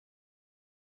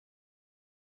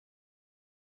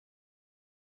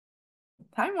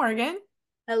Hi, Morgan.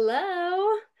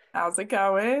 Hello. How's it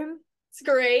going? It's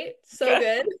great. So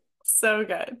Good. good. So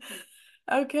good.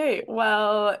 Okay,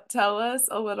 well, tell us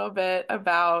a little bit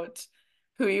about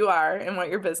who you are and what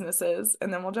your business is,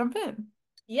 and then we'll jump in.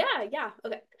 Yeah.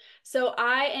 Okay. So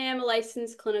I am a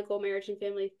licensed clinical marriage and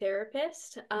family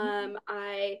therapist.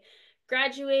 I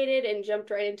graduated and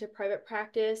jumped right into private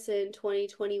practice in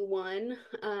 2021.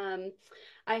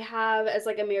 I have as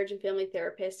like a marriage and family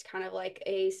therapist kind of like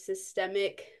a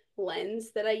systemic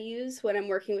lens that I use when I'm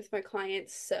working with my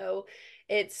clients. So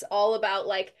it's all about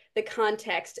like the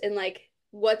context and like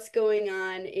what's going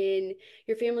on in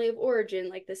your family of origin,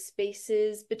 like the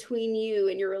spaces between you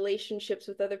and your relationships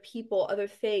with other people, other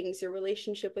things, your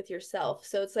relationship with yourself.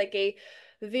 So it's like a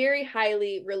very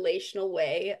highly relational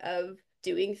way of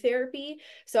doing therapy.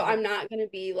 So Yeah. I'm not going to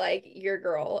be like your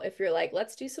girl if you're like,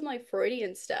 let's do some like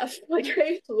Freudian stuff. Like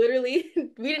I literally,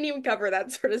 we didn't even cover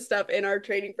that sort of stuff in our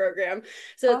training program.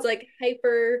 So it's Oh, like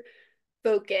hyper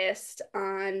focused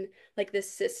on like the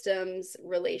systems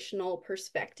relational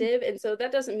perspective. And so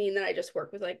that doesn't mean that I just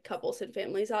work with like couples and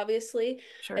families, obviously.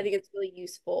 I sure. think it's really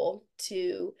useful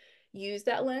to use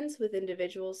that lens with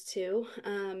individuals too.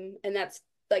 And that's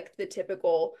like the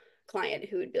typical client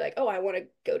who would be like, oh, I want to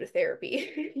go to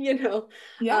therapy,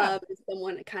 Yeah.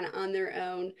 someone kind of on their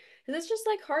own. And it's just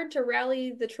like hard to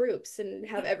rally the troops and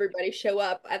have everybody show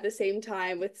up at the same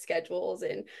time with schedules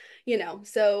and.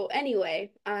 So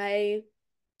anyway, I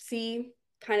see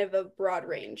kind of a broad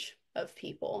range of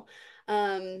people.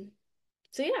 Um,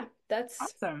 so yeah,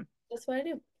 Awesome. that's what I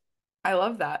do. I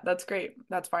love that. That's great.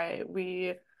 That's why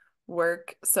we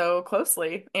work so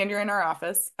closely, and you're in our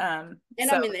office. And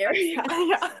So I'm in there. that's Yeah.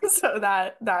 yeah, so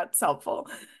that's helpful.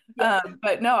 Yep.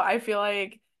 But no, I feel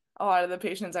like a lot of the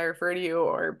patients I refer to you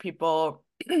or people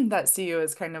that see you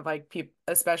as kind of like people,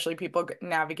 especially people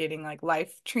navigating like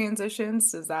life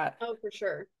transitions. Is that Oh, for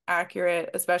sure. accurate?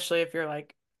 Especially if you're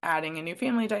like adding a new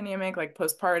family dynamic, like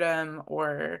postpartum,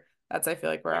 or that's I feel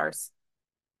like where Yeah. ours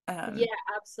Yeah, um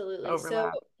absolutely. So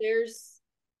overlap.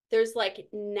 there's like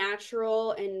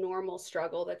natural and normal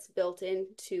struggle that's built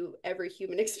into every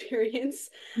human experience.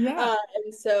 Yeah.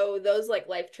 And so those like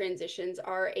life transitions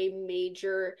are a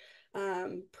major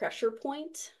pressure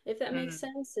point, if that makes Mm.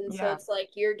 sense. And so Yeah. it's like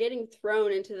you're getting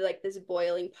thrown into like this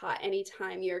boiling pot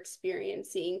anytime you're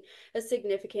experiencing a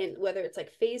significant, whether it's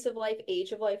like phase of life,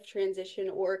 age of life transition,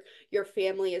 or your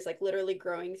family is like literally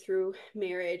growing through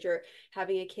marriage or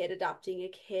having a kid, adopting a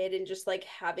kid, and just like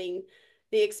having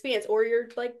the expanse, or your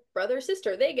like brother or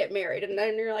sister, they get married, and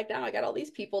then you're like, now I got all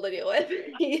these people to deal with,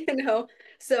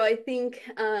 So I think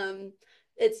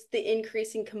it's the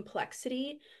increasing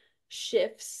complexity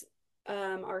shifts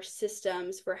our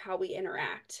systems for how we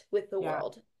interact with the Yeah.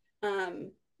 world.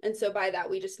 And so by that,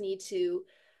 we just need to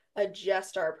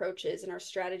adjust our approaches and our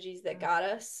strategies that got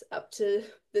us up to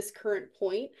this current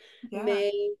point Yeah.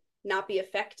 may not be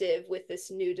effective with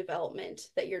this new development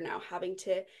that you're now having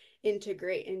to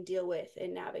integrate and deal with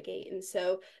and navigate. And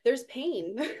so there's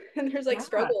pain and there's like Yeah.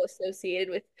 struggle associated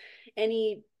with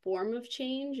any form of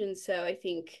change. And so I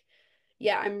think,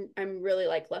 yeah, I'm really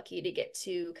like lucky to get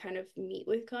to kind of meet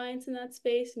with clients in that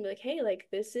space and be like, hey, like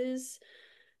this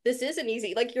isn't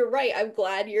easy. Like you're right. I'm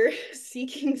glad you're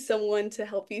seeking someone to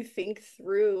help you think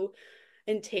through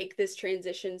and take this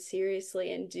transition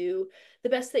seriously and do the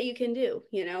best that you can do.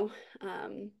 So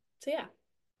yeah.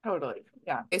 Totally.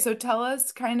 Yeah. Okay, so tell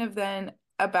us kind of then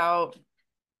about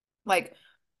like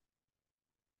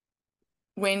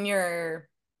when you're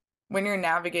when you're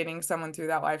navigating someone through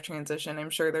that life transition, I'm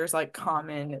sure there's like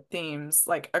common themes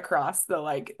like across the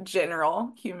like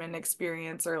general human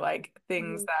experience or like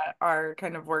things Mhm. that are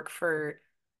kind of work for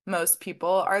most people.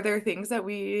 Are there things that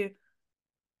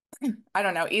I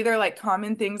don't know, either like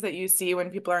common things that you see when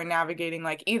people are navigating,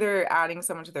 like either adding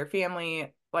someone to their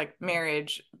family, like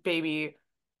marriage, baby,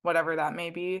 whatever that may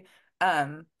be.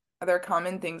 Are there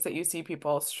common things that you see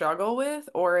people struggle with,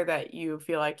 or that you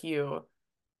feel like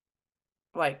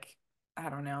like, I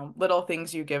don't know, little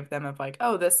things you give them of like,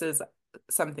 oh, this is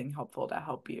something helpful to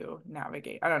help you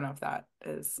navigate. I don't know if that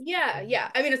is. Yeah.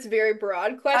 I mean, it's a very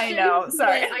broad I question, know, but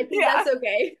sorry. I think Yeah. that's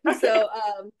okay. Okay. So,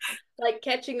 like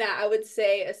catching that, I would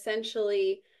say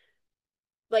essentially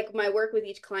like my work with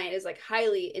each client is like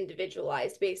highly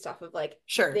individualized based off of like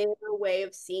Sure. their way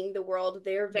of seeing the world,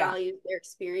 their Yeah. values, their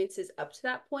experiences up to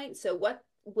that point. So what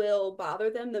will bother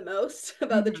them the most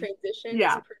about the Hmm. transition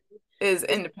Yeah. Is is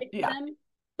independent. big to Yeah. them.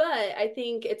 But I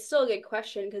think it's still a good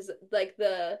question because like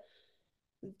the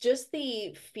just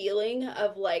the feeling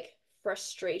of like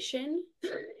frustration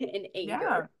and Yeah.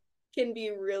 anger can be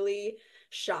really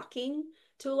shocking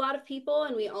to a lot of people.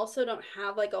 And we also don't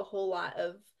have like a whole lot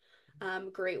of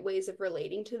great ways of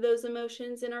relating to those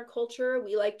emotions in our culture.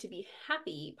 We like to be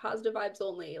happy, positive vibes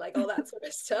only, like all that sort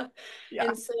of stuff. Yeah.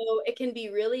 And so it can be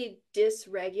really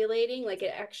dysregulating. Like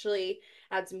it actually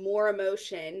adds more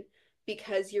emotion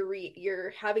because you're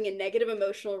having a negative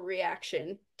emotional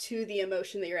reaction to the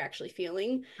emotion that you're actually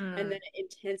feeling, and Mm, then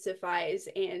it intensifies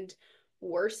and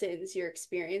worsens your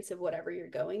experience of whatever you're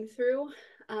going through.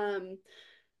 Um,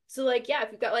 so like, yeah,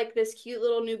 if you've got like this cute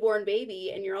little newborn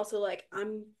baby and you're also like,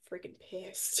 I'm freaking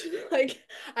pissed. Like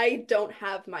I don't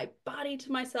have my body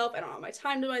to myself. I don't have my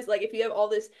time to myself. Like if you have all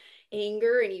this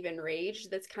anger and even rage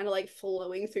that's kind of like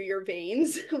flowing through your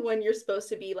veins when you're supposed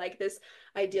to be like this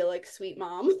idyllic sweet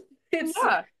mom, it's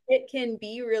yeah. it can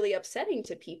be really upsetting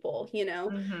to people, you know.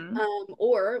 Hmm.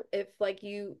 Or if like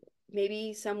you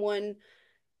maybe someone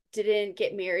didn't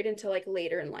get married until like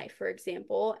later in life, for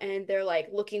example, and they're like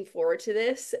looking forward to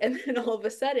this. And then all of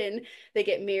a sudden they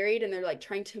get married and they're like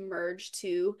trying to merge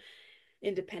two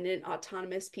independent,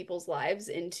 autonomous people's lives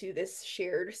into this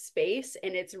shared space.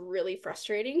 And it's really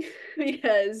frustrating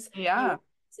because you Yeah. want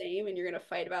the same and you're going to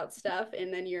fight about stuff.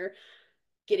 And then you're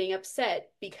getting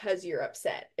upset because you're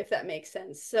upset, if that makes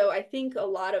sense. So I think a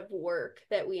lot of work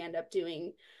that we end up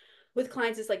doing with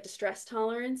clients is like distress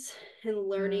tolerance and Mm,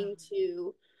 learning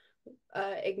to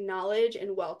acknowledge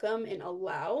and welcome and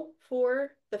allow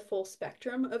for the full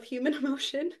spectrum of human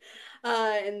emotion,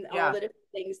 and all yeah. the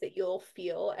different things that you'll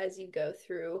feel as you go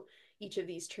through each of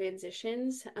these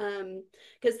transitions.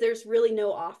 Because there's really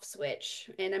no off switch.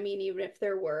 And I mean, even if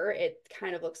there were, it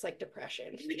kind of looks like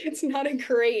depression. It's not a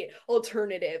great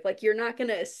alternative. Like you're not going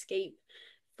to escape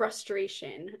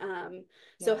frustration.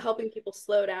 So Yeah. helping people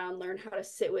slow down, learn how to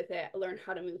sit with it, learn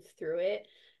how to move through it,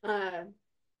 uh,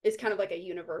 is kind of like a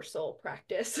universal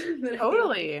practice that I think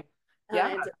Totally. Yeah.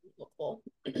 ends up being helpful.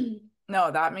 No,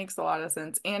 that makes a lot of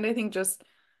sense. And I think just,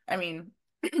 I mean,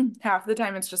 half the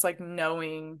time it's just like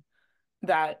knowing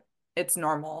that it's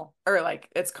normal or like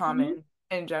it's Mhm. common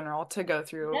in general to go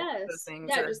through those Yes. things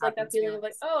Yeah, or just have like that those feeling of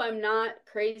like, feelings. oh, I'm not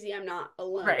crazy, I'm not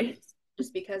alone. Right. It's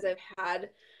just because I've had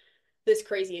this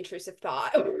crazy intrusive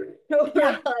thought or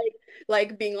Yeah.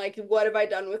 like being like, what have I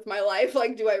done with my life?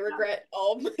 Like, do I regret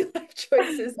all of my life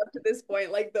choices up to this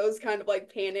point? Like those kind of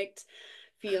like panicked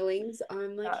feelings.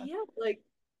 I'm like, Yeah. yeah, like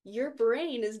your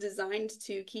brain is designed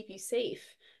to keep you safe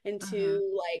and Hmm.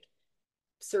 to like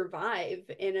survive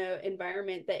in an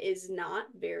environment that is not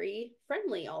very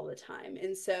friendly all the time.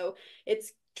 And so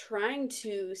it's trying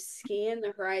to scan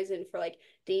the horizon for like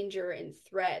danger and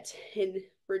threat and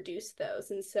reduce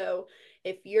those. And so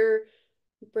if your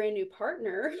brand new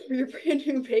partner, your brand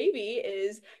new baby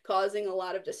is causing a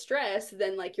lot of distress,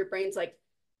 then like your brain's like,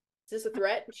 is this a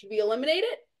threat? Should we eliminate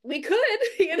it? We could,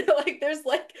 like there's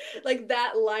like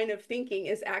that line of thinking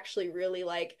is actually really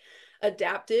like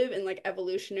adaptive and like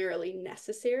evolutionarily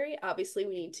necessary. Obviously,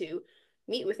 we need to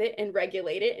meet with it and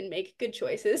regulate it and make good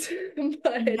choices.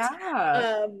 But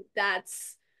Yeah.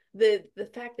 that's the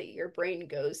fact that your brain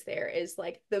goes there is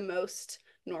like the most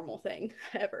normal thing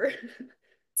ever.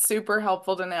 Super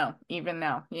helpful to know, even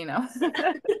now, you know?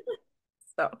 Yeah.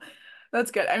 So that's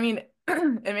good. I mean,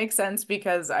 it makes sense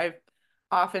because I've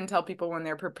often tell people when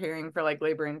they're preparing for like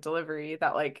labor and delivery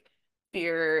that like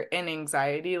fear and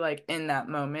anxiety, like in that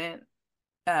moment,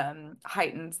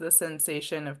 heightens the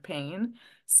sensation of pain.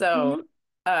 So,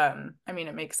 Mm-hmm. I mean,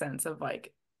 it makes sense of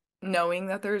like knowing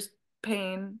that there's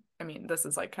pain. I mean, this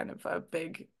is like kind of a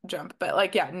big jump, but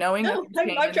like, yeah, knowing that No, there's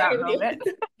pain I'm in that tracking with you. moment,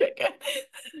 okay,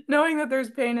 good. Knowing that there's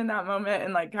pain in that moment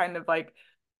and like kind of like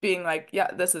being like,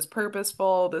 yeah, this is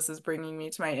purposeful, this is bringing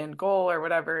me to my end goal or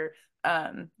whatever,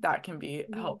 that can be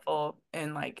Mhm. helpful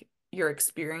in like your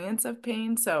experience of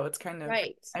pain. So it's kind of,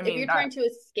 Right. I If mean, you're trying that, to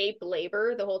escape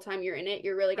labor the whole time you're in it,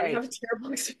 you're really going to right. have a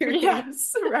terrible experience.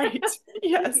 Yes, right.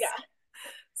 Yes. Yeah.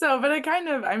 So, but it kind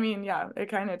of, I mean, yeah, it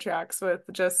kind of tracks with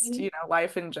just, Mhm.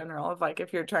 life in general of like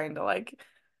if you're trying to like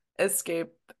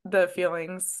escape the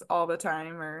feelings all the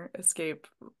time or escape,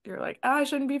 you're like, oh, I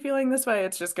shouldn't be feeling this way.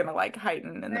 It's just gonna like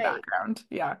heighten in the Right. background.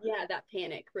 Yeah. Yeah, that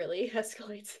panic really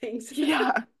escalates things.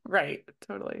 Yeah, right.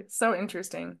 Totally. So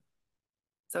interesting.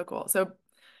 So cool. So,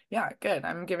 yeah, good.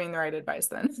 I'm giving the right advice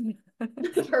then.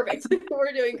 Perfect.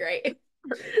 We're doing great.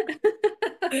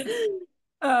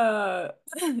 Uh,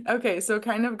 okay, so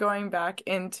kind of going back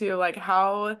into like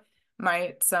how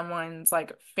might someone's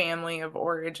like family of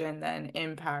origin then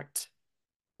impact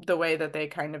the way that they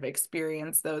kind of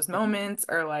experience those moments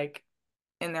or like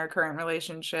in their current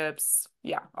relationships?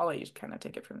 Yeah, I'll let you kind of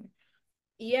take it from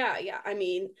Yeah, yeah. I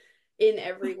mean, in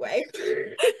every way.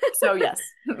 there. So yes,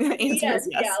 answer Yes, is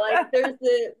yeah, yes. like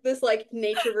there's this like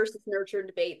nature versus nurture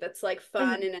debate that's like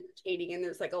fun and entertaining, and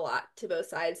there's like a lot to both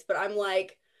sides. But I'm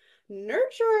like,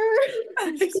 nurture.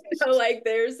 Like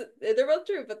they're both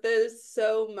true, but there's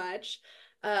so much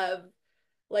of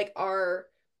like our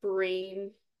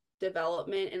brain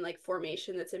development and like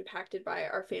formation that's impacted by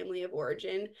our family of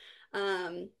origin.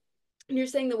 And you're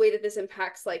saying the way that this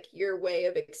impacts like your way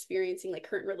of experiencing like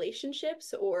current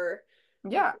relationships or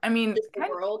like Yeah, I mean, just the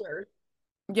world or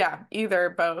yeah, either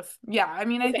both. Yeah, I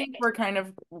mean, I okay. think we're kind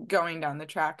of going down the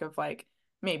track of like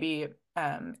maybe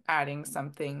adding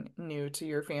something new to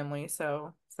your family.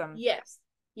 So some Yes.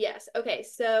 Yes. Okay.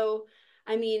 So,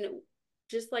 I mean,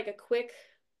 just like a quick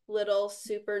little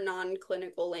super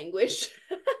non-clinical language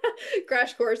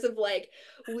crash course of like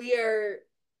we are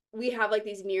we have like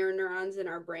these mirror neurons in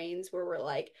our brains where we're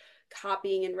like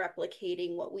copying and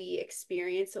replicating what we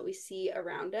experience, what we see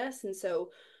around us. And so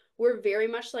we're very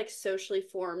much like socially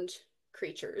formed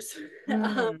creatures.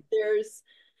 mm, There's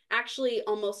actually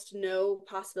almost no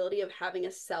possibility of having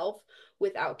a self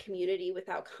without community,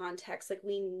 without context. Like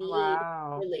we need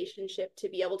wow. relationship to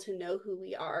be able to know who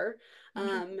we are.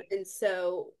 Interesting. And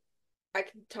so I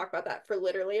could talk about that for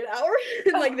literally an hour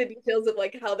and like the details of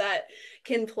like how that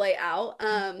can play out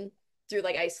through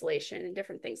like isolation and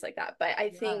different things like that. But I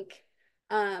Yeah. think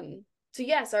so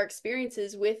yes, our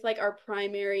experiences with like our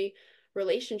primary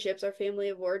relationships, our family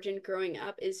of origin growing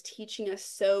up is teaching us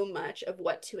so much of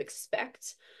what to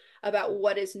expect about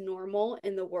what is normal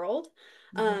in the world.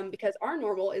 Mhm. Because our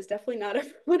normal is definitely not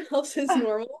everyone else's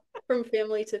normal from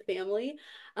family to family.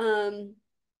 Um,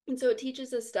 and so it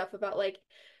teaches us stuff about like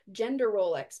gender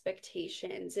role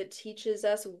expectations. It teaches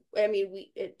us, I mean,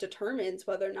 it determines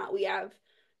whether or not we have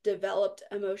developed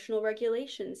emotional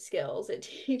regulation skills. It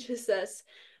teaches us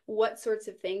what sorts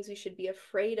of things we should be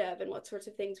afraid of and what sorts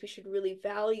of things we should really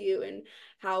value and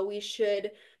how we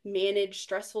should manage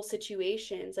stressful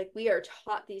situations. Like we are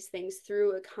taught these things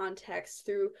through a context,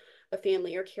 through a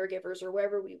family or caregivers or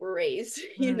wherever we were raised,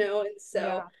 you Mm, know? And so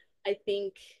yeah. I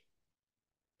think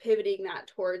pivoting that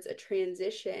towards a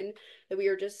transition that we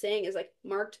were just saying is like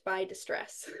marked by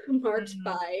distress, marked Mhm.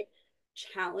 by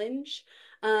challenge.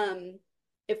 Um,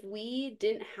 if we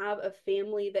didn't have a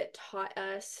family that taught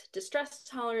us distress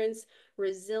tolerance,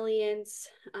 resilience,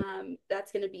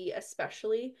 that's going to be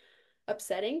especially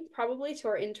upsetting probably to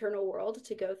our internal world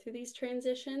to go through these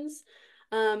transitions.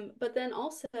 But then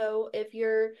also, if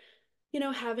you're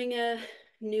having a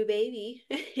new baby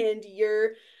and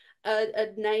you're a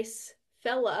nice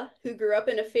fella who grew up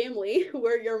in a family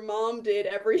where your mom did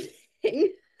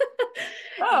everything,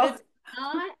 Oh. that's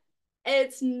not,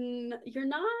 you're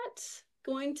not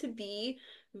going to be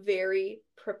very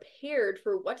prepared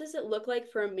for what does it look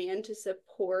like for a man to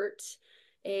support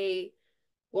a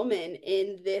woman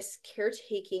in this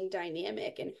caretaking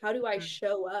dynamic and how do I Mm,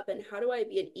 show up and how do I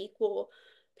be an equal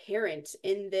parent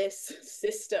in this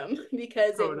system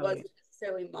because it totally. wasn't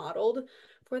necessarily modeled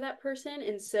for that person.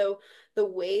 And so the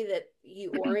way that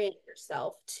you orient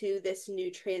yourself to this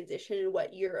new transition and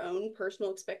what your own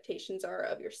personal expectations are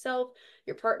of yourself,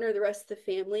 your partner, the rest of the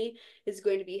family is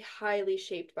going to be highly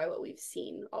shaped by what we've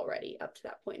seen already up to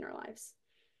that point in our lives.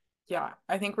 Yeah,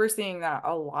 I think we're seeing that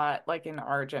a lot, like in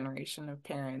our generation of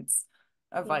parents,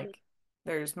 of Mm-hmm. like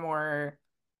there's more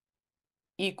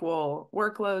equal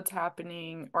workloads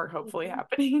happening or hopefully Mm-hmm.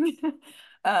 happening.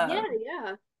 Yeah, Um,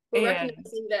 yeah. We're and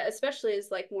recognizing that, especially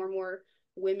as like more and more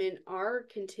women are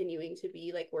continuing to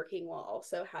be like working while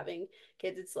also having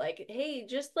kids. It's like, hey,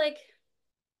 just like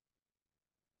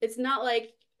it's not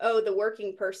like, oh, the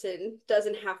working person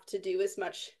doesn't have to do as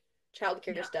much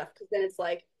childcare yeah, stuff because then it's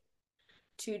like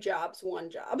two jobs, one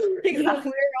job. Like yeah,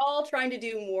 we're all trying to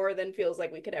do more than feels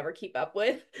like we could ever keep up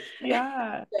with.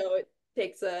 yeah, So it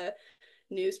takes a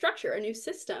new structure, a new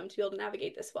system to be able to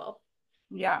navigate this well.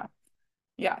 yeah,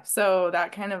 yeah. So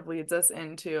that kind of leads us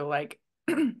into like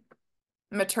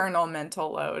maternal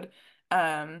mental load,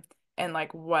 um, and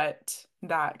like what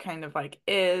that kind of like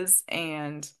is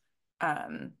and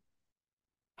um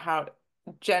how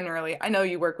generally, I know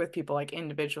you work with people like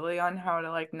individually on how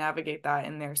to like navigate that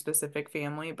in their specific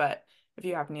family, but if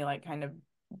you have any like kind of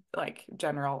like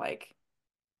general like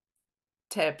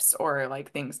tips or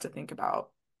like things to think about,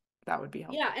 that would be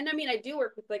Yeah, helpful. and I mean, I do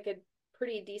work with like a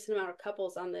pretty decent amount of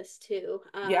couples on this too.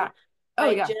 Yeah. Oh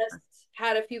I yeah. just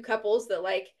had a few couples that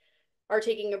like are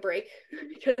taking a break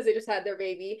because they just had their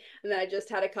baby, and then I just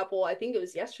had a couple. I think it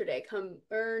was yesterday, come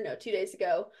or no, 2 days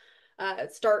ago,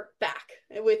 start back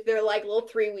with their like little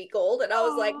 3 week old, and I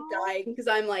was like Oh, dying because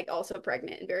I'm like also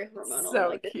pregnant and very hormonal, and so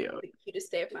like this is cute. the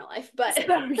cutest day of my life. But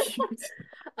So cute.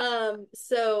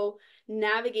 so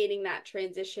navigating that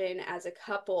transition as a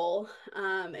couple,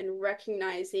 and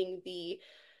recognizing the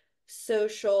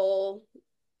social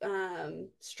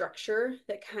structure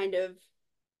that kind of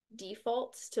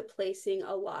defaults to placing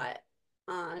a lot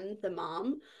on the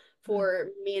mom Mm. for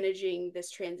managing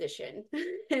this transition.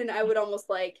 And I would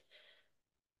almost like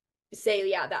say,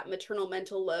 yeah, that maternal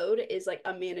mental load is like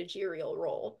a managerial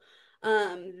role.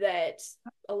 That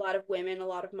a lot of women, a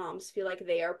lot of moms feel like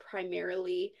they are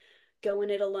primarily going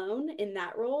it alone in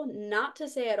that role. Not to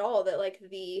say at all that like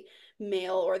the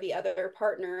male or the other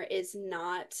partner is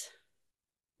not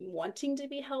wanting to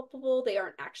be helpful, they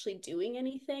aren't actually doing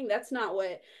anything. That's not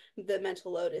what the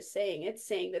mental load is saying. It's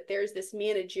saying that there's this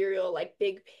managerial, like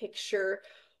big picture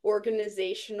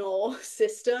organizational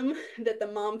system that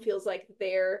the mom feels like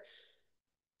they're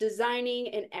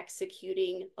designing and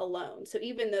executing alone. So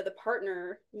even though the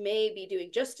partner may be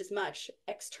doing just as much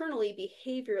externally,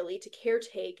 behaviorally to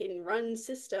caretake and run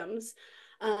systems,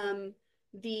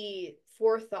 the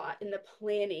forethought and the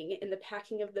planning and the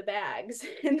packing of the bags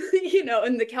and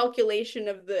and the calculation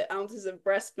of the ounces of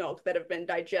breast milk that have been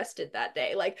digested that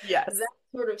day, like Yes. that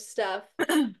sort of stuff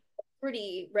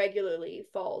pretty regularly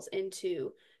falls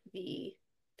into the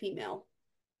female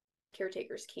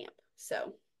caretakers camp.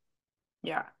 So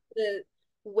Yeah. the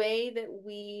way that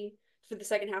we, for the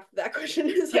second half of that question,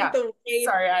 is like Yeah. the way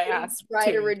Sorry, I we asked try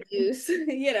to too. reduce,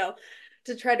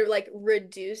 to try to like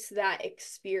reduce that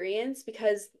experience,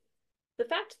 because the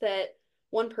fact that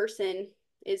one person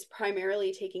is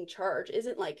primarily taking charge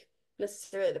isn't like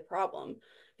necessarily the problem,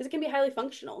 because it can be highly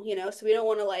functional, so we don't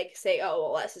want to like say,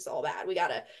 oh well, this is all bad, we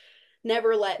gotta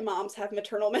never let moms have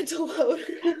maternal mental load.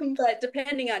 But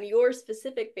depending on your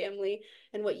specific family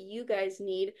and what you guys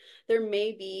need, there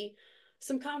may be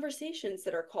some conversations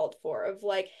that are called for of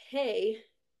like, hey,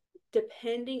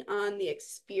 depending on the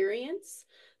experience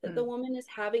that the Mm. woman is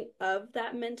having of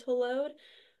that mental load,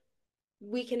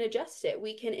 we can adjust it.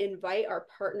 We can invite our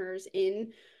partners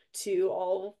in to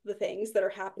all the things that are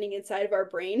happening inside of our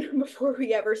brain before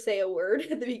we ever say a word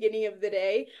at the beginning of the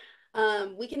day.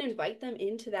 We can invite them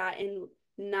into that, and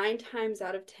 9 times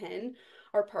out of 10,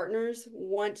 our partners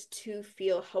want to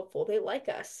feel helpful. They like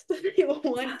us. They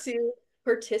want to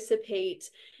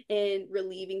participate in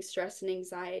relieving stress and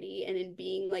anxiety and in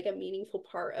being like a meaningful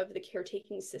part of the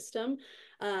caretaking system.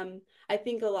 I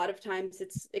think a lot of times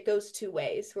it goes two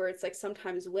ways, where it's like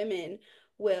sometimes women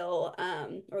will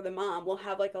or the mom will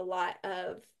have like a lot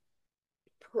of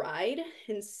pride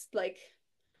and like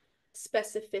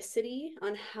specificity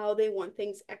on how they want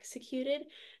things executed.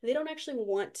 They don't actually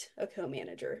want a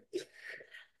co-manager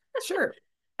Sure.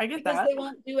 I get because that. they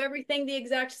won't do everything the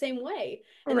exact same way.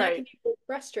 And that can Right. be really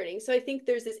frustrating. So I think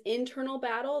there's this internal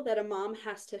battle that a mom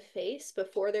has to face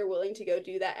before they're willing to go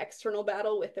do that external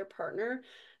battle with their partner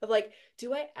of like,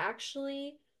 do I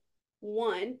actually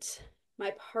want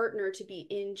my partner to be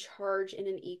in charge in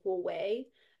an equal way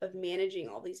of managing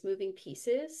all these moving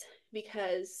pieces?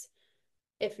 Because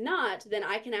if not, then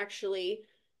I can actually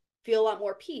feel a lot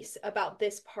more peace about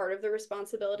this part of the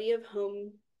responsibility of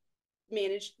home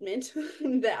management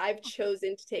that I've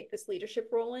chosen to take this leadership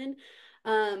role in.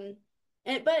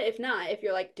 But if not, if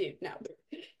you're like, dude, no,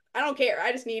 I don't care,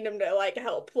 I just need him to like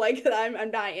help, like I'm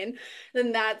dying,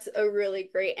 then that's a really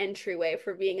great entryway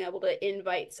for being able to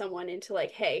invite someone into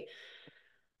like, hey,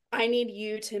 I need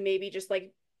you to maybe just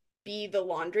like be the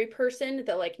laundry person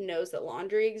that like knows that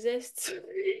laundry exists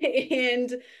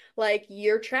and like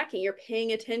you're tracking, you're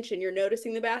paying attention, you're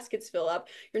noticing the baskets fill up,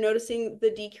 you're noticing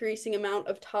the decreasing amount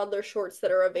of toddler shorts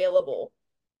that are available.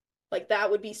 Like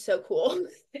that would be so cool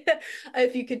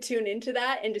if you could tune into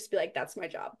that and just be like, that's my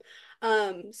job.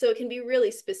 So it can be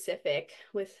really specific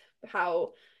with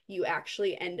how you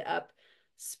actually end up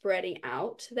spreading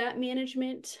out that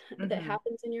management that Hmm.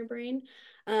 happens in your brain.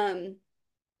 Um,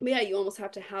 but yeah, you almost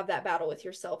have to have that battle with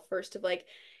yourself first of like,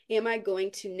 am I going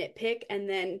to nitpick and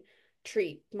then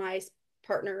treat my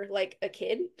partner like a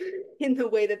kid in the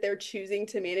way that they're choosing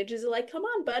to manage? Is it like, come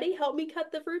on, buddy, help me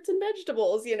cut the fruits and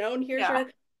vegetables, and here's Yeah.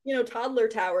 your, toddler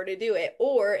tower to do it?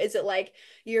 Or is it like,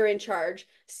 you're in charge,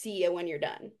 see you when you're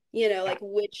done? Yeah. Like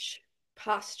which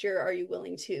posture are you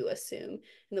willing to assume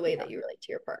in the way Yeah. that you relate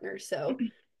to your partner? So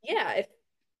yeah,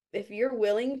 if you're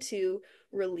willing to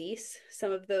release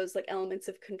some of those like elements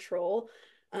of control,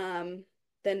 um,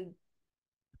 then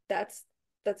that's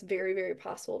that's very, very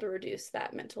possible to reduce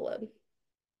that mental load.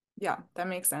 Yeah, that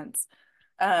makes sense.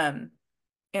 Um,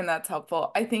 and that's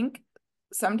helpful. I think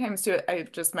sometimes too, I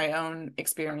just my own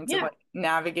experience of Yeah. like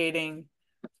navigating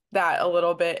that a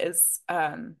little bit is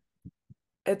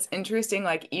it's interesting,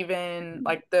 like even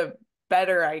like the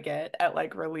better I get at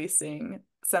like releasing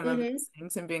some of Mm-hmm. these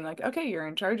things and being like, okay, you're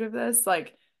in charge of this,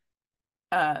 like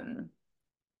um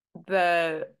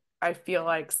the I feel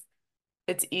like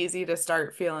it's easy to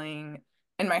start feeling,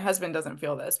 and my husband doesn't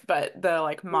feel this, but the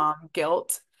like mom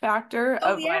guilt factor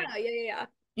Oh of yeah, like, yeah,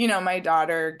 yeah, my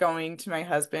daughter going to my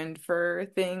husband for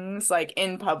things like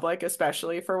in public,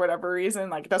 especially for whatever reason,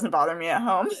 like it doesn't bother me at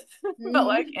home, yeah. but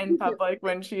like in Mhm. public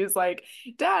when she's like,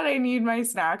 Dad, I need my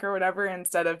snack or whatever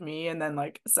instead of me, and then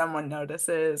like someone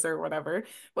notices or whatever,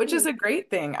 which is Mhm. a great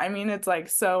thing. I mean, it's like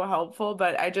so helpful,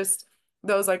 but I just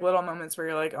those like little moments where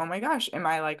you're like, oh my gosh, am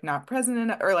I like not present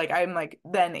enough? Or like I'm like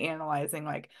then analyzing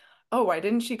like, oh, why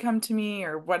didn't she come to me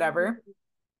or whatever,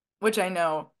 which I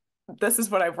know this is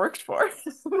what I've worked for.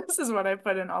 This is what I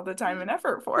put in all the time and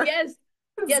effort for. Yes.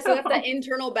 Yeah, so that's that So,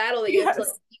 internal battle that you have to like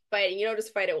yes. keep fighting. You don't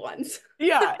just fight it once.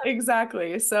 Yeah,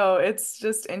 exactly. So it's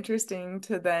just interesting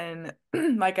to then,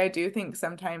 like, I do think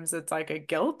sometimes it's like a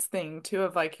guilt thing too,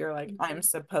 of like, you're like, I'm Mhm.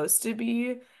 supposed to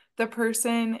be the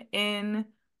person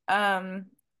um,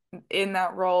 in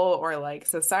that role, or like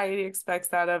society expects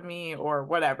that of me, or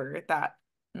whatever that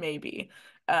may be.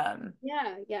 Um,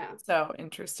 Yeah, yeah. so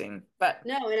interesting. But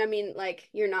No, and I mean, like,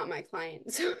 you're not my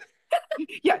client, so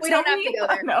yeah, we tell don't have me. to go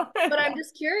there. No. But I'm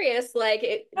just curious, like,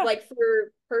 Yeah. like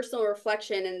for personal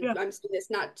reflection, and Yeah. I'm saying this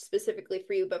not specifically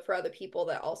for you, but for other people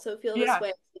that also feel this Yeah.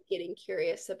 way, getting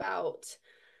curious about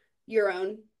your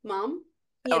own mom,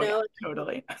 you Oh yeah, know,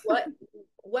 totally. what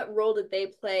what role did they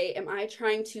play? Am I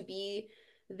trying to be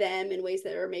them in ways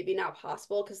that are maybe not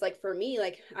possible? Because like for me,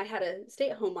 like I had a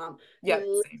stay-at-home mom Yeah,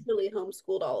 who same. literally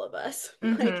homeschooled all of us.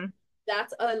 Like Hmm.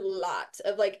 that's a lot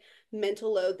of like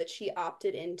mental load that she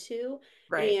opted into.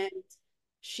 Right. And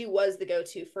she was the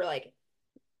go-to for like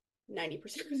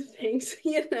 90% of the things,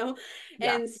 you know?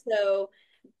 Yeah. And so,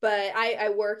 but I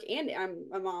work and I'm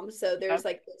a mom. So there's Yep.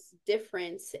 like this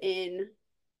difference in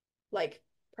like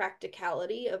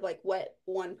practicality of like what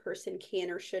one person can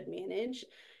or should manage.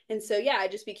 And so yeah,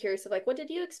 I'd just be curious of like what did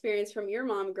you experience from your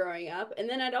mom growing up? And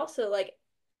then I'd also like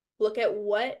look at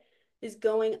what is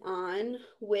going on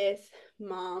with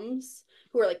moms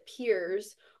who are like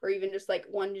peers or even just like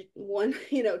one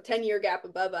 10-year gap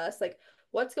above us, like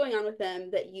what's going on with them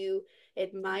that you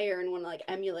admire and want to like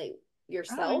emulate Oh,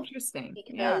 yourself, interesting.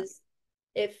 Yeah. because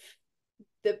if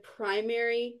the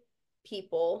primary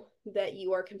people that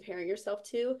you are comparing yourself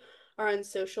to are on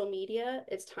social media,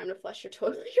 it's time to flush your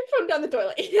toilet, your phone down the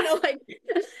toilet, like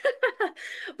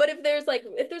but if there's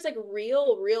like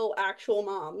real actual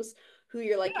moms who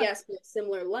you're like, Yeah. yes, we have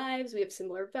similar lives, we have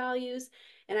similar values,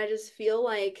 and I just feel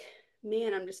like,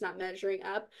 man, I'm just not measuring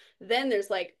up, then there's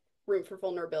like room for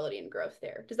vulnerability and growth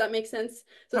there. Does that make sense?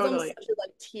 So it's almost Totally. such a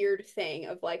like tiered thing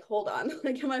of like, hold on,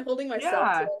 like am I holding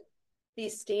myself to Yeah.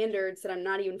 these standards that I'm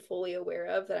not even fully aware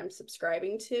of that I'm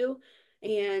subscribing to?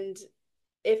 And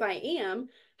if I am,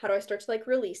 how do I start to like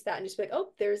release that and just be like, oh,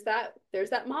 there's that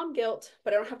mom guilt,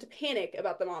 but I don't have to panic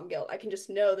about the mom guilt. I can just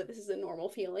know that this is a normal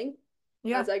feeling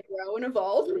Yeah. as I grow and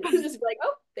evolve. Just be like,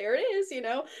 oh, there it is,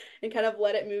 and kind of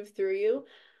let it move through you.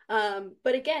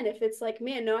 But again, if it's like,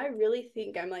 man, no, I really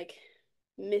think I'm like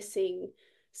missing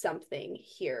something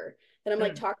here, then I'm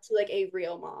like, Mm. talk to like a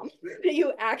real mom that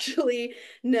you actually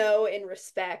know and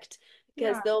respect,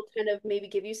 because Yeah. they'll kind of maybe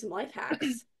give you some life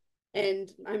hacks.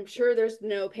 And I'm sure there's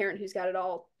no parent who's got it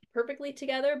all perfectly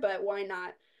together, but why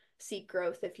not seek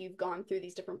growth if you've gone through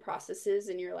these different processes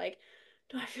and you're like,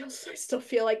 do I still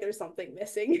feel like there's something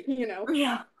missing,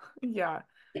 Yeah. Yeah.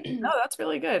 No, that's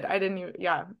really good. I didn't even,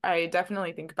 yeah, I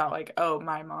definitely think about like, oh,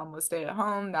 my mom was stay at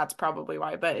home. That's probably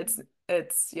why. But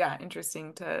yeah,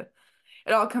 interesting to,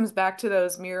 it all comes back to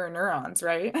those mirror neurons,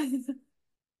 right?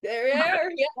 There you Love it.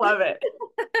 are. Love Yeah.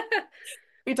 it.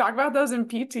 We talk about those in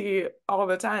PT all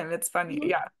the time. It's funny.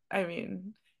 Yeah. I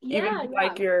mean, even Yeah, with,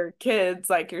 like yeah. your kids,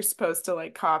 like you're supposed to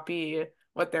like copy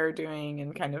what they're doing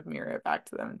and kind of mirror it back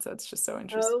to them. And so it's just so Oh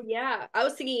interesting. yeah. I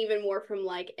was thinking even more from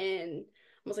like an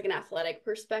almost like an athletic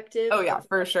perspective Oh yeah, of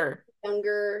for sure.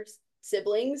 younger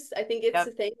siblings. I think it's a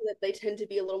Yep. thing that they tend to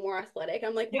be a little more athletic.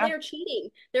 I'm like, well, Yeah. they're cheating.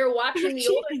 They're They're watching the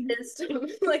older cheating.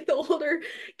 kids, like the older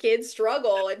kids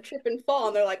struggle and trip and fall,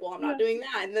 and they're like, well, I'm not Yeah. doing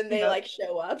that. And then they Yeah. like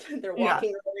show up and they're Yeah.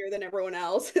 walking earlier than everyone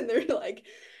else, and they're like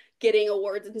getting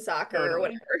awards in soccer or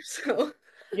Totally. whatever. So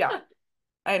Yeah.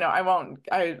 I know I won't,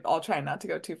 I'll try not to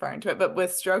go too far into it, but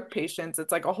with stroke patients,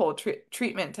 it's like a whole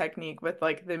treatment technique with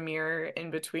like the mirror in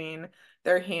between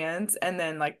their hands, and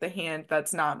then like the hand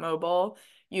that's not mobile,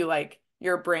 you like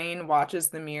your brain watches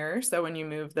the mirror. So when you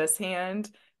move this hand,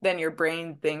 then your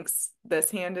brain thinks this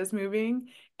hand is moving,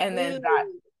 and then that,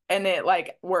 ooh, and it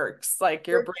like works. Like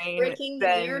your we're brain breaking the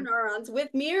mirror then, neurons with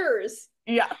mirrors.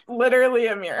 yeah, literally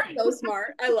a mirror. So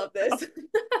smart. I love this.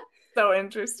 So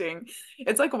interesting.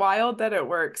 It's like wild that it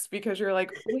works because you're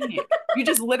like, wait, you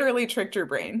just literally tricked your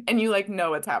brain and you like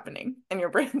know what's happening. And your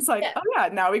brain's like, Yeah. oh yeah,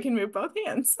 now we can move both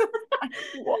hands. Like,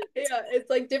 what? Yeah, it's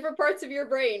like different parts of your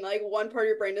brain. Like one part of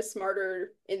your brain is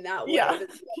smarter in that way Yeah. than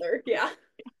the other. Yeah.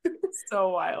 So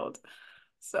wild.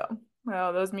 So,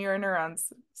 well, those mirror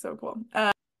neurons, so cool.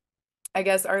 I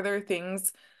guess are there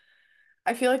things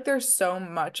I feel like there's so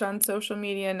much on social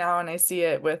media now, and I see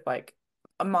it with like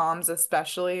moms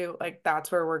especially, like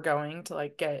that's where we're going to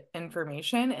like get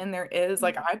information. And there is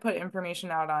like I put information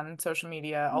out on social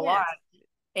media a lot, Yes.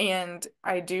 and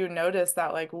I do notice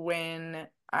that like when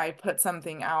I put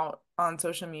something out on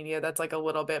social media that's like a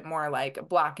little bit more like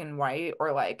black and white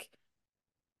or like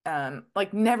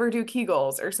never do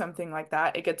Kegels or something like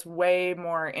that, it gets way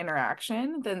more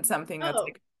interaction than something that's Oh,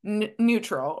 like n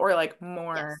neutral or like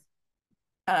more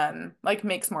yes. like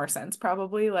makes more sense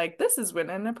probably like this is when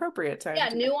an appropriate time Yeah,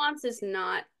 to nuance is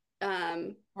not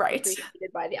right.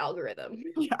 appreciated by the algorithm.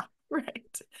 Yeah,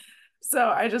 right. So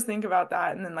I just think about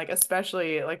that and then like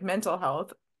especially like mental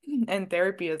health and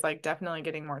therapy is like definitely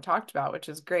getting more talked about, which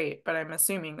is great, but I'm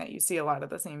assuming that you see a lot of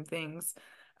the same things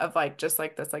of like just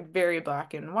like this like very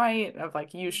black and white of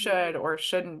like you Mhm. should or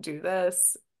shouldn't do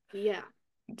this. Yeah.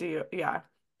 Do you? Yeah.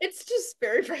 It's just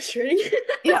very frustrating.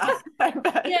 Yeah, I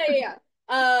bet. Yeah, yeah,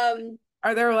 yeah.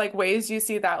 Are there like ways you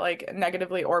see that like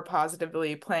negatively or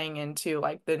positively playing into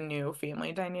like the new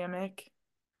family dynamic?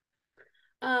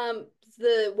 Um,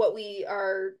 the what we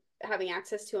are having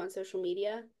access to on social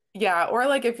media. Yeah, or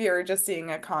like if you're just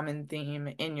seeing a common theme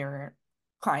in your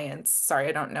clients. Sorry,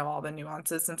 I don't know all the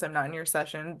nuances since I'm not in your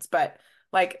sessions, but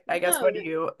like I guess No, what do no.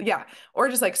 you, yeah, or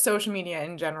just like social media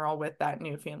in general with that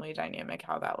new family dynamic,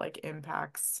 how that like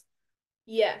impacts.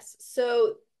 Yes.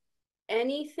 So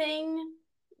anything,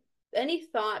 any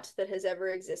thought that has ever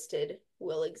existed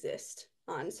will exist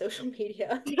on social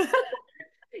media.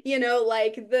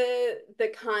 Like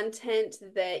the content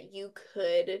that you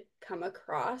could come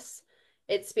across,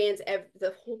 it spans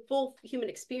the whole full human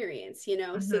experience. So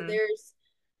Hmm. there's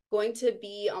going to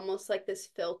be almost like this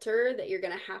filter that you're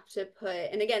going to have to put.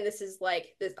 And again, this is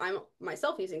like this, I'm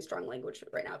myself using strong language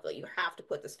right now. I feel like you have to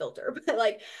put this filter, but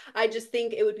like I just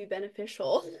think it would be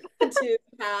beneficial to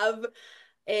have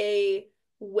a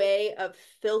way of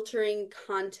filtering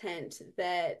content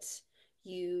that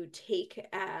you take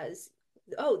as,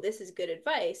 oh, this is good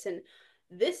advice and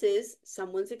this is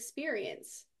someone's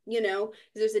experience.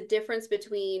 There's a difference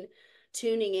between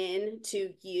tuning in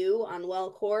to you on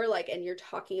Wellcore, like, and you're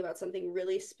talking about something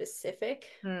really specific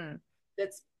Hmm.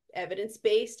 that's evidence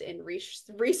based and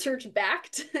research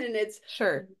backed, and it's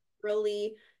Sure.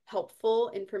 really helpful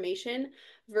information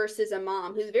versus a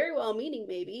mom who's very well meaning,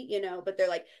 maybe, but they're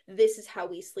like, this is how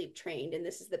we sleep trained, and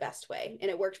this is the best way.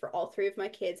 And it worked for all three of my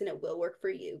kids, and it will work for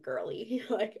you, girly.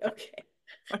 You're like, okay,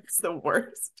 That's the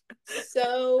worst.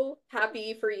 so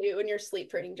happy for you and your sleep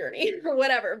training journey or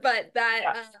whatever. But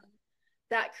Yes.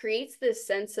 that creates this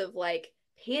sense of like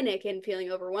panic and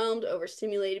feeling overwhelmed,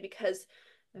 overstimulated because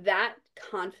that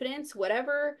confidence,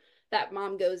 whatever that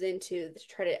mom goes into to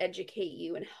try to educate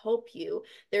you and help you,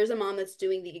 there's a mom that's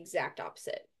doing the exact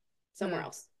opposite somewhere Hmm.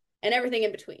 else and everything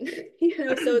in between.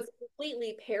 So it's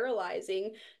completely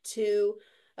paralyzing to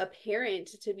a parent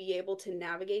to be able to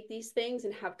navigate these things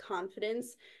and have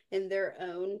confidence in their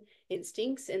own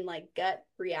instincts and like gut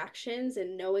reactions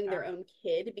and knowing Yeah. their own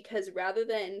kid, because rather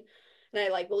than, and I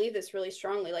like believe this really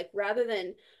strongly, like rather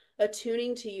than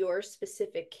attuning to your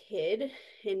specific kid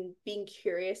and being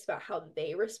curious about how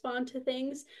they respond to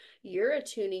things, you're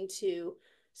attuning to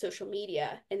social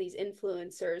media and these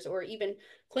influencers or even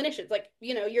clinicians. Like,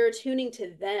 you're attuning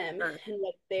to them Sure. and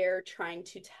what they're trying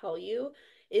to tell you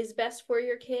is best for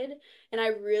your kid. And I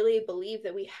really believe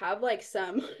that we have like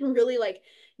some really like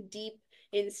deep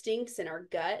instincts in our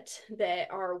gut that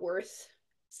are worth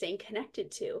staying connected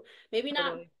to. Maybe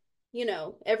not,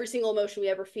 Totally. every single emotion we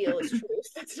ever feel is true.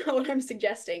 That's not what I'm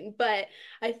suggesting. But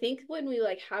I think when we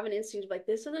like have an instinct of like,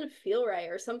 this doesn't feel right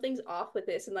or something's off with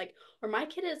this, and like, or my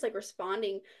kid is like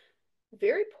responding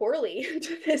very poorly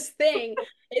to this thing.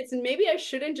 It's maybe I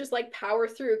shouldn't just like power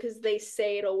through because they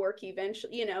say it'll work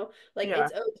eventually. Like Yeah.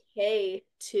 it's okay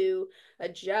to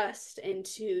adjust and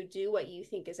to do what you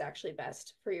think is actually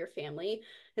best for your family.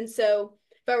 And so,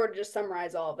 if I were to just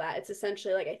summarize all of that, it's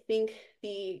essentially like I think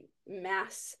the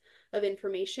mass of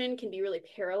information can be really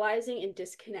paralyzing and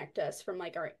disconnect us from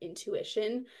like our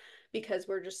intuition because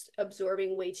we're just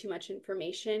absorbing way too much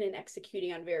information and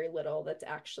executing on very little that's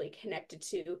actually connected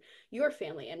to your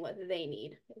family and what they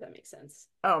need, if that makes sense.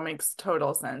 Oh, makes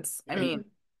total sense. I mean,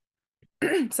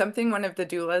 something one of the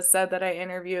doulas said that I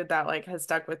interviewed that like has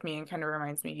stuck with me and kind of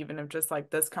reminds me even of just like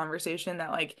this conversation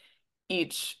that like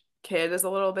each kid is a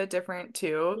little bit different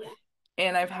too. Yeah.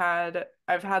 And I've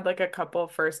had like a couple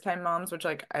first time moms, which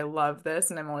like I love this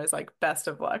and I'm always like best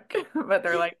of luck. But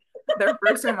they're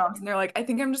first time moms and they're like, I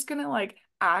think I'm just gonna like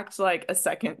act like a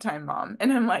second time mom.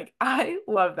 And I'm like, I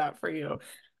love that for you.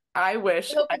 I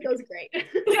wish I hope I it goes great.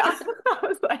 yeah. I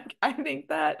was like, I think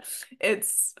that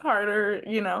it's harder,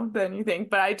 than you think.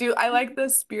 But I like the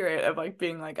spirit of like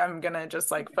being like, I'm gonna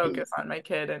just like focus on my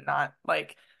kid and not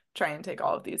like try and take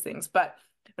all of these things. But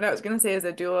what I was gonna say is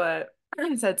that doula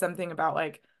said something about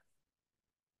like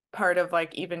part of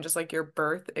like even just like your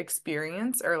birth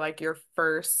experience or like your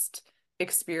first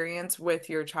experience with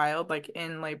your child, like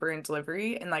in labor and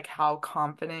delivery, and like how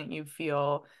confident you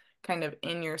feel kind of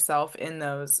in yourself in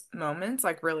those moments,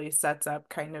 like really sets up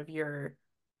kind of your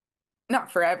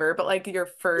not forever, but like your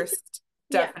first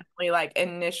Yeah. definitely like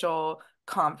initial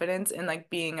confidence in like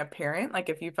being a parent. Like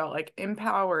if you felt like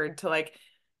empowered to like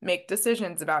make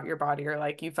decisions about your body or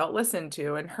like you felt listened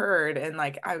to and heard and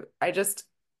like I just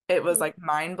it was like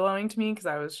mind blowing to me because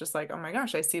I was just like, oh my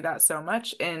gosh, I see that so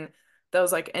much in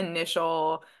those like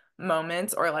initial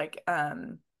moments or like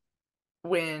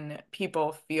when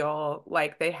people feel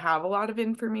like they have a lot of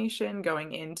information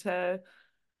going into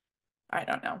I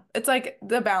don't know. It's like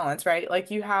the balance, right?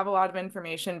 Like you have a lot of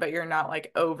information, but you're not like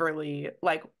overly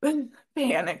like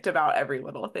panicked about every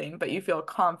little thing, but you feel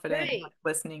confident like, Right.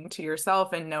 listening to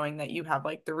yourself and knowing that you have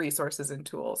like the resources and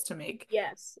tools to make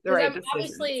Yes. the Because right I'm decisions.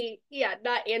 obviously, yeah,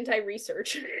 not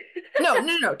anti-research. No,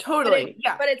 no, no, But it's totally.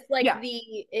 Yeah. but it's like Yeah.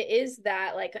 it is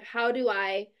that like how do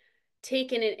I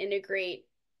take in and integrate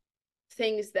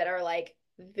things that are like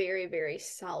very, very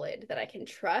solid that I can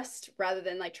trust rather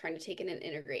than like trying to take in and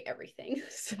integrate everything.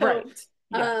 So Right.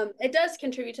 Yeah. it does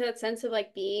contribute to that sense of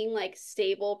like being like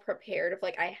stable, prepared of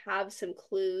like I have some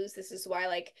clues. This is why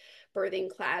like birthing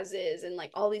classes and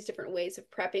like all these different ways of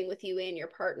prepping with you and your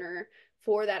partner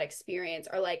for that experience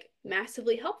are like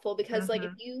massively helpful because like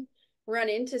if Hmm. you run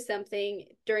into something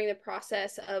during the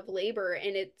process of labor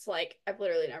and it's like I've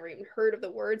literally never even heard of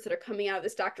the words that are coming out of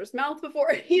this doctor's mouth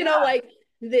before, Yeah. like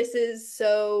this is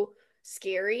so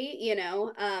scary,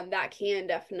 that can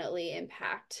definitely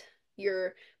impact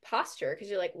your posture because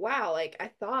you're like, wow, like I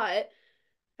thought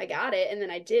I got it and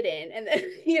then I didn't. And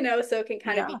then, so it can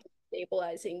kind of Yeah. be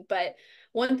stabilizing. But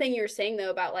one thing you're saying though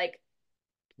about like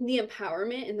the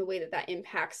empowerment and the way that that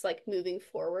impacts like moving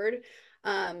forward,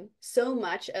 so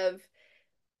much of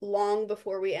long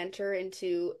before we enter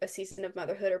into a season of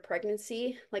motherhood or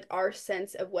pregnancy, like our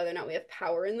sense of whether or not we have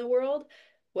power in the world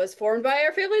was formed by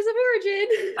our families of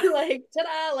origin. Like,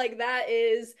 ta-da, like that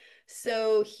is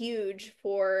so huge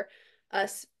for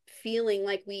us feeling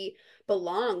like we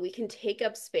belong, we can take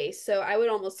up space. So I would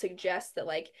almost suggest that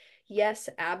like yes,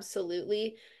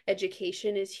 absolutely,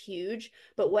 education is huge,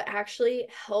 but what actually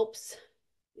helps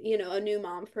a new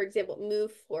mom, for example,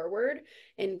 move forward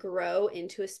and grow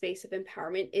into a space of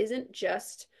empowerment isn't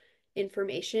just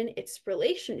information, it's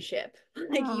relationship.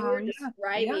 Like you Oh, were yeah. Yeah.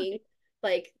 describing,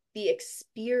 like the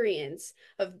experience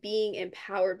of being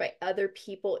empowered by other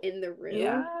people in the room.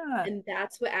 Yeah. And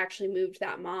that's what actually moved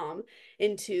that mom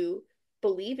into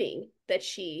believing that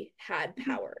she had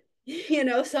power.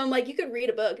 So I'm like, you could read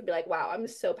a book and be like, wow, I'm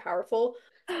so powerful.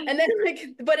 And then like,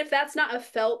 but if that's not a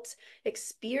felt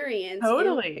experience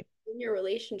Totally. in your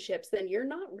relationships, then you're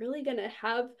not really going to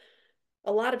have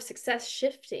a lot of success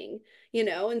shifting,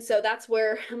 And so that's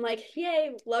where I'm like,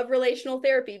 yay, love relational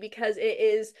therapy because it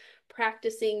is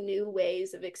practicing new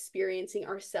ways of experiencing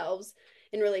ourselves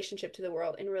in relationship to the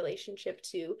world, in relationship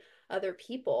to other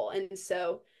people. And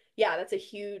so, yeah, that's a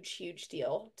huge, huge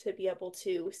deal to be able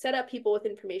to set up people with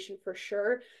information for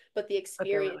sure. But the But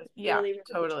they're experience yeah, really, really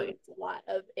totally. determines a lot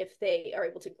of if they are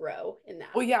able to grow in that.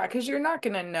 Well, yeah, because you're not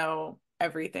going to know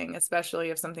everything, especially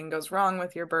if something goes wrong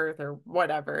with your birth or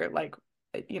whatever. Like,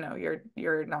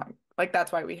 you're not like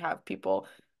that's why we have people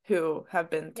who have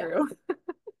been Yeah. through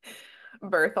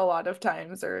birth a lot of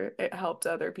times or it helped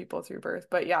other people through birth.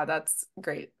 But yeah, that's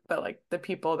great. But like the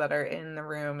people that are in the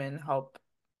room and help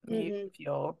you Hmm.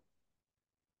 feel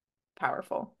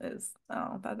powerful is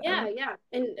oh that I Yeah, love. yeah.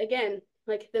 And again,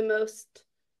 like the most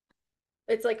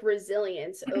it's like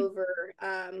resilience over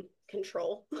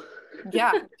control.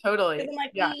 Yeah, Because totally. I'm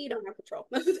like, Yeah. we don't have control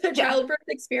of the Yeah. childbirth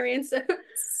experience. So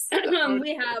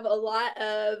We true. have a lot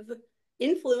of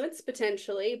influence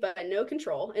potentially, but no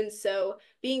control. And so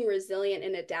being resilient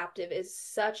and adaptive is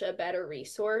such a better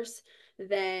resource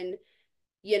than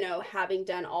having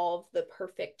done all of the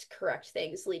perfect, correct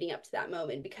things leading up to that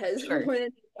moment. Because Sure. when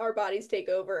our bodies take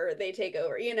over, they take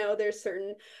over. There's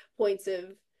certain points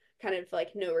of kind of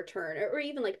like no return, or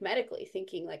even like medically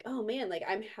thinking, like, oh man, like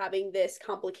I'm having this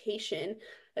complication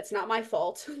that's not my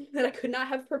fault, that I could not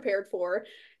have prepared for,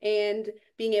 and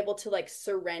being able to like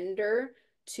surrender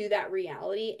to that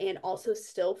reality and also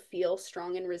still feel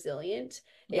strong and resilient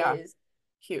Yeah, is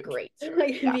huge. great.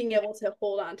 Like Yeah. being able to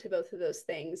hold on to both of those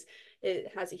things,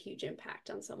 it has a huge impact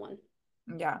on someone.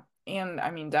 Yeah. And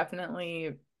I mean,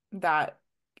 definitely that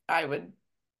I would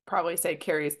probably say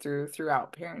carries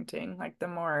throughout parenting. Like the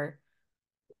more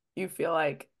you feel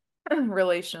like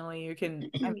relationally you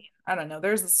can, I mean, I don't know,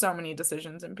 there's so many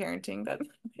decisions in parenting that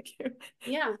like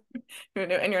Yeah. you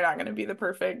know, and you're not going to be the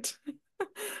perfect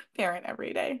parent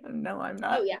every day. No, I'm Oh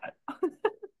not. yeah.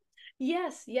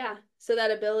 Yes, yeah. So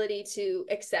that ability to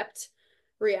accept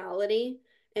reality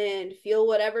and feel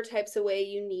whatever types of way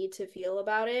you need to feel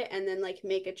about it, and then like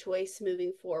make a choice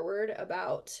moving forward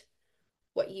about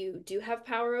what you do have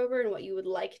power over and what you would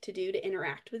like to do to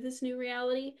interact with this new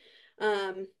reality.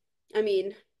 Um, I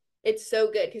mean, it's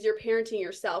so good because you're parenting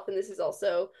yourself, and this is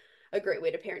also a great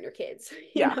way to parent your kids,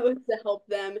 Yeah. to help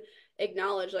them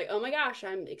acknowledge, like, oh my gosh,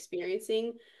 I'm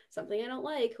experiencing something I don't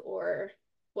like or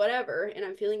whatever, and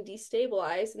I'm feeling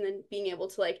destabilized, and then being able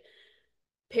to like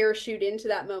parachute into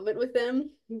that moment with them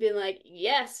and being like,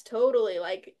 yes, totally,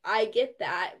 like I get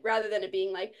that, rather than it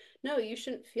being like, no, you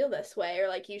shouldn't feel this way, or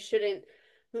like you shouldn't,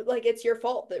 like it's your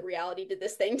fault that reality did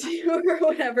this thing to you or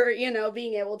whatever,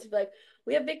 being able to be like,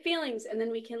 we have big feelings, and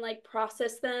then we can like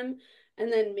process them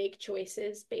and then make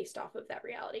choices based off of that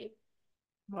reality.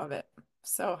 Love it.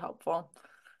 So helpful.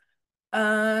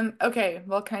 Okay,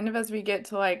 well, kind of as we get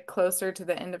to like closer to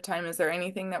the end of time, is there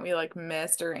anything that we like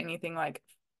missed or anything like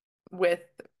with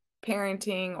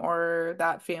parenting or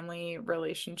that family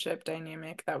relationship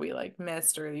dynamic that we like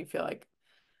missed or you feel like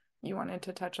you wanted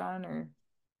to touch on or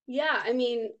Yeah, I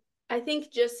mean, I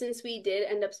think just since we did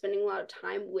end up spending a lot of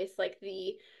time with like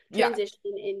the yeah,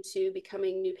 transition into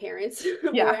becoming new parents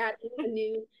or yeah. adding a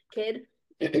new kid,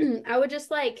 I would just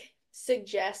like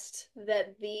suggest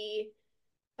that the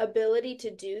ability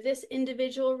to do this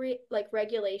individual like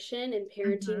regulation and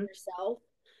parenting Hmm. yourself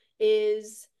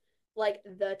is like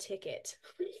the ticket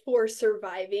for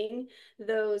surviving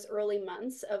those early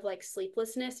months of like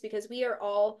sleeplessness, because we are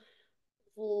all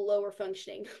lower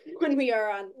functioning when we are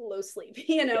on low sleep,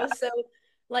 Yeah. so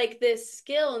like this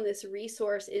skill and this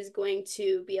resource is going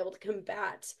to be able to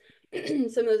combat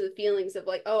some of those feelings of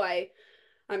like, oh,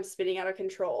 I'm spinning out of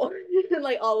control and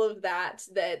like all of that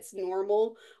that's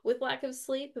normal with lack of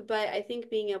sleep. But I think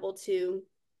being able to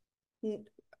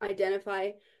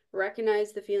identify,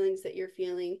 recognize the feelings that you're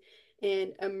feeling,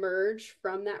 and emerge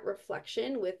from that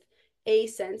reflection with a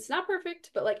sense, not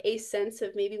perfect, but like a sense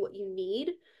of maybe what you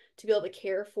need to be able to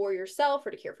care for yourself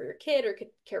or to care for your kid or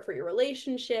care for your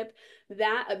relationship.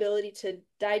 That ability to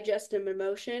digest an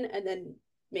emotion and then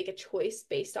make a choice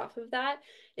based off of that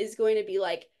is going to be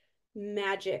like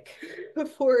magic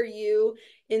for you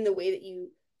in the way that you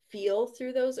feel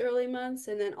through those early months,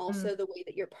 and then also the way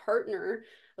that your partner,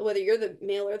 whether you're the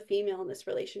male or the female in this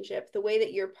relationship, the way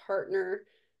that your partner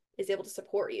is able to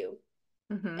support you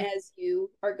Mm-hmm. as you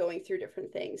are going through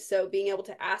different things. So being able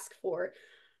to ask for,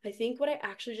 I think what I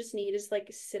actually just need is like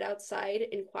sit outside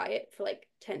in quiet for like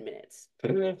 10 minutes.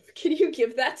 Can you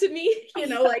give that to me?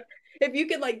 Like if you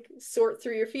could like sort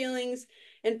through your feelings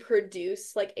and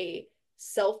produce like a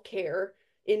self-care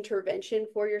intervention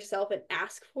for yourself and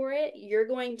ask for it, you're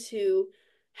going to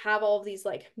have all of these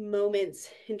like moments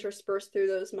interspersed through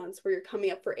those months where you're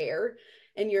coming up for air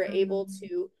and you're able Mm-hmm.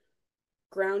 to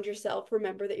ground yourself,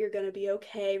 remember that you're going to be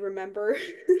okay, remember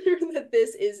that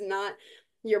this is not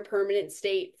your permanent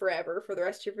state forever for the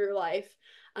rest of your life.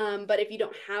 But if you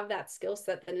don't have that skill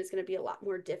set, then it's going to be a lot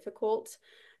more difficult,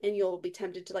 and you'll be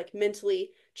tempted to like mentally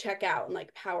check out and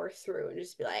like power through and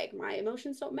just be like, my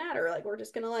emotions don't matter, like we're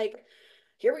just going to like,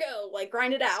 here we go, like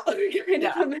grind it out kind of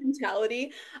Yeah. a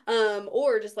mentality.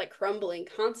 Or just like crumbling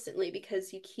constantly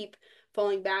because you keep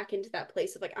falling back into that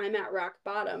place of like, I'm at rock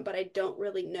bottom, but I don't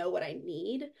really know what I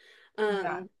need.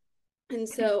 Yeah. um and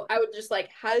so I would just like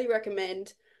highly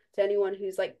recommend to anyone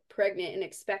who's like pregnant and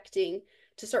expecting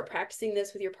to start practicing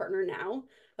this with your partner now,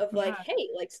 of like, Yeah. hey,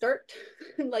 like start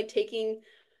like taking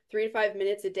 3 to 5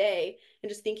 minutes a day and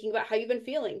just thinking about how you've been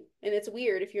feeling. And it's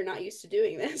weird if you're not used to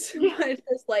doing this, Yeah. but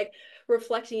just like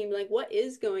reflecting and like, what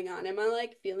is going on? Am I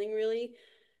like feeling really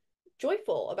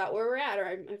joyful about where we're at, or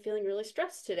I'm feeling really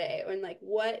stressed today, and like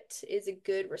what is a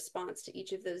good response to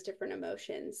each of those different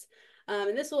emotions.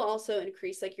 And this will also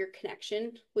increase like your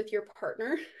connection with your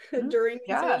partner Mm, during these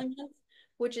yeah. early months,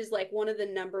 which is like one of the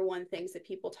number one things that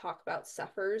people talk about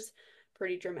suffers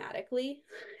pretty dramatically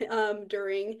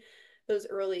during those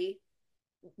early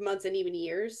months and even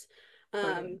years. um,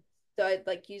 Totally. so I'd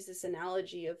like use this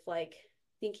analogy of like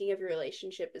thinking of your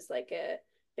relationship as like a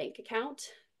bank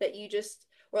account that you just,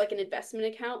 or like an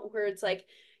investment account where it's like,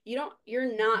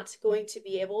 you're not going to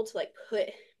be able to like put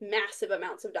massive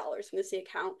amounts of dollars in this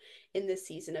account in this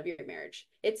season of your marriage.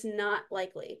 It's not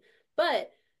likely,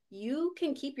 but you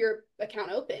can keep your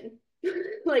account open.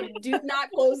 Like, do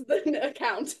not close the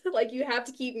account. Like, you have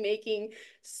to keep making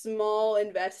small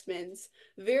investments,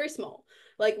 very small,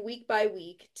 like week by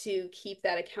week, to keep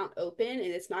that account open. And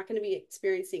it's not going to be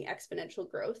experiencing exponential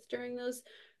growth during those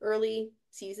early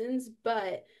seasons,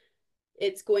 but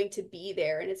it's going to be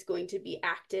there and it's going to be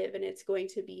active and it's going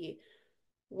to be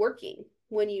working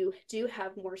when you do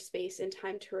have more space and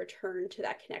time to return to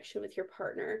that connection with your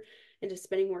partner and to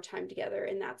spending more time together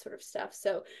and that sort of stuff.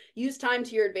 So use time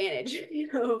to your advantage,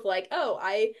 of like, oh,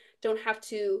 I don't have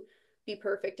to be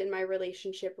perfect in my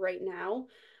relationship right now,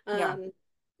 Yeah. um,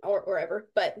 or ever,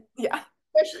 but Yeah.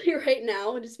 especially right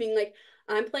now, just being like,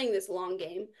 I'm playing this long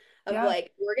game of Yeah.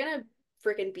 like, we're gonna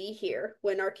freaking be here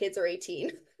when our kids are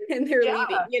 18 and they're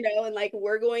leaving, Yeah. and like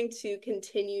we're going to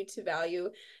continue to value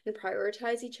and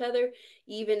prioritize each other,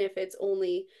 even if it's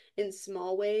only in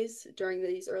small ways during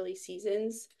these early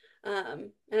seasons.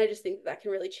 And I just think that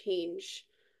can really change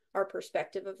our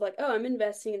perspective of like, oh, I'm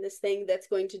investing in this thing that's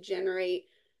going to generate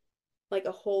like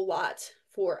a whole lot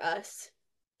for us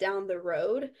down the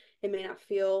road. It may not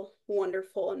feel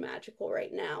wonderful and magical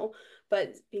right now,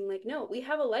 but being like, no, we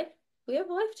have a life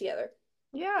together.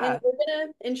 And Yeah. we're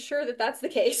gonna ensure that that's the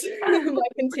case by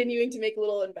continuing to make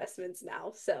little investments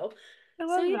now. So, I so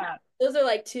love yeah, that. those are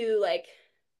like two like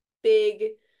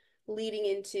big leading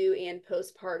into and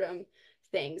postpartum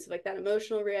things, like that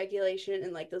emotional regulation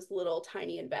and like those little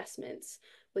tiny investments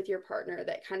with your partner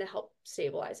that kind of help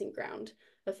stabilize and ground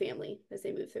a family as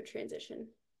they move through transition.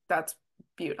 That's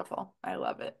beautiful. I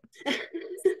love it.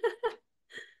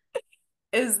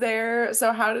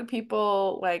 So how do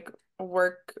people like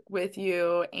work with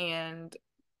you and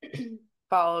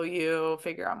follow you,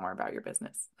 figure out more about your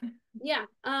business? Yeah.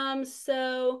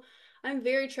 So I'm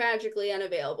very tragically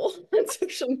unavailable on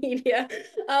social media.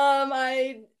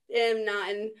 I am not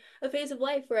in a phase of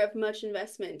life where I have much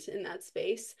investment in that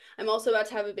space. I'm also about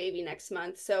to have a baby next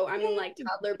month, so I'm in like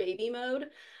toddler baby mode.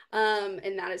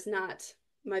 And that is not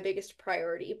my biggest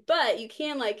priority. But you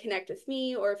can like connect with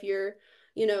me, or if you're,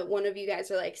 one of you guys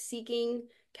are like seeking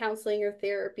counseling or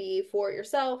therapy for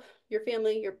yourself, your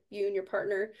family, you and your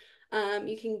partner,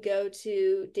 you can go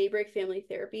to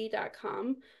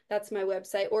daybreakfamilytherapy.com. That's my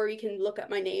website, or you can look up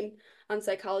my name on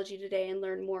Psychology Today and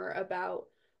learn more about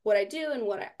what I do and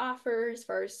what I offer as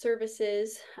far as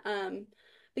services.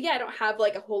 But yeah, I don't have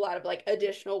like a whole lot of like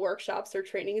additional workshops or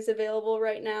trainings available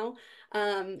right now,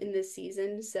 in this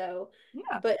season. So,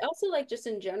 Yeah, but also like just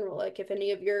in general, like if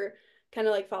any of your kind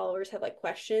of like followers have like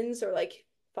questions or like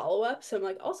follow-ups, I'm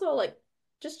like also I'll like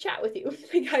just chat with you.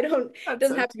 Like I don't, it that's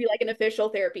doesn't so have to be like an official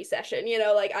therapy session,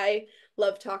 like I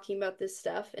love talking about this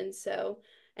stuff. And so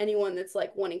anyone that's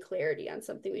like wanting clarity on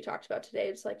something we talked about today,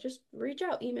 it's like just reach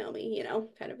out, email me,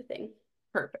 kind of a thing.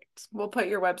 perfect. We'll put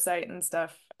your website and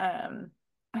stuff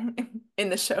in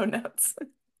the show notes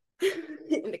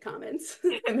In the comments.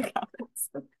 in the comments.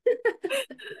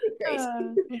 Great.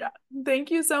 Yeah.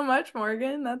 Thank you so much,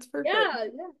 Morgan. That's perfect. Yeah.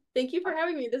 Thank you for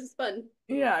having me. This is fun.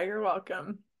 Yeah, you're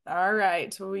welcome. All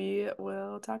right, we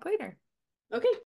will talk later. Okay.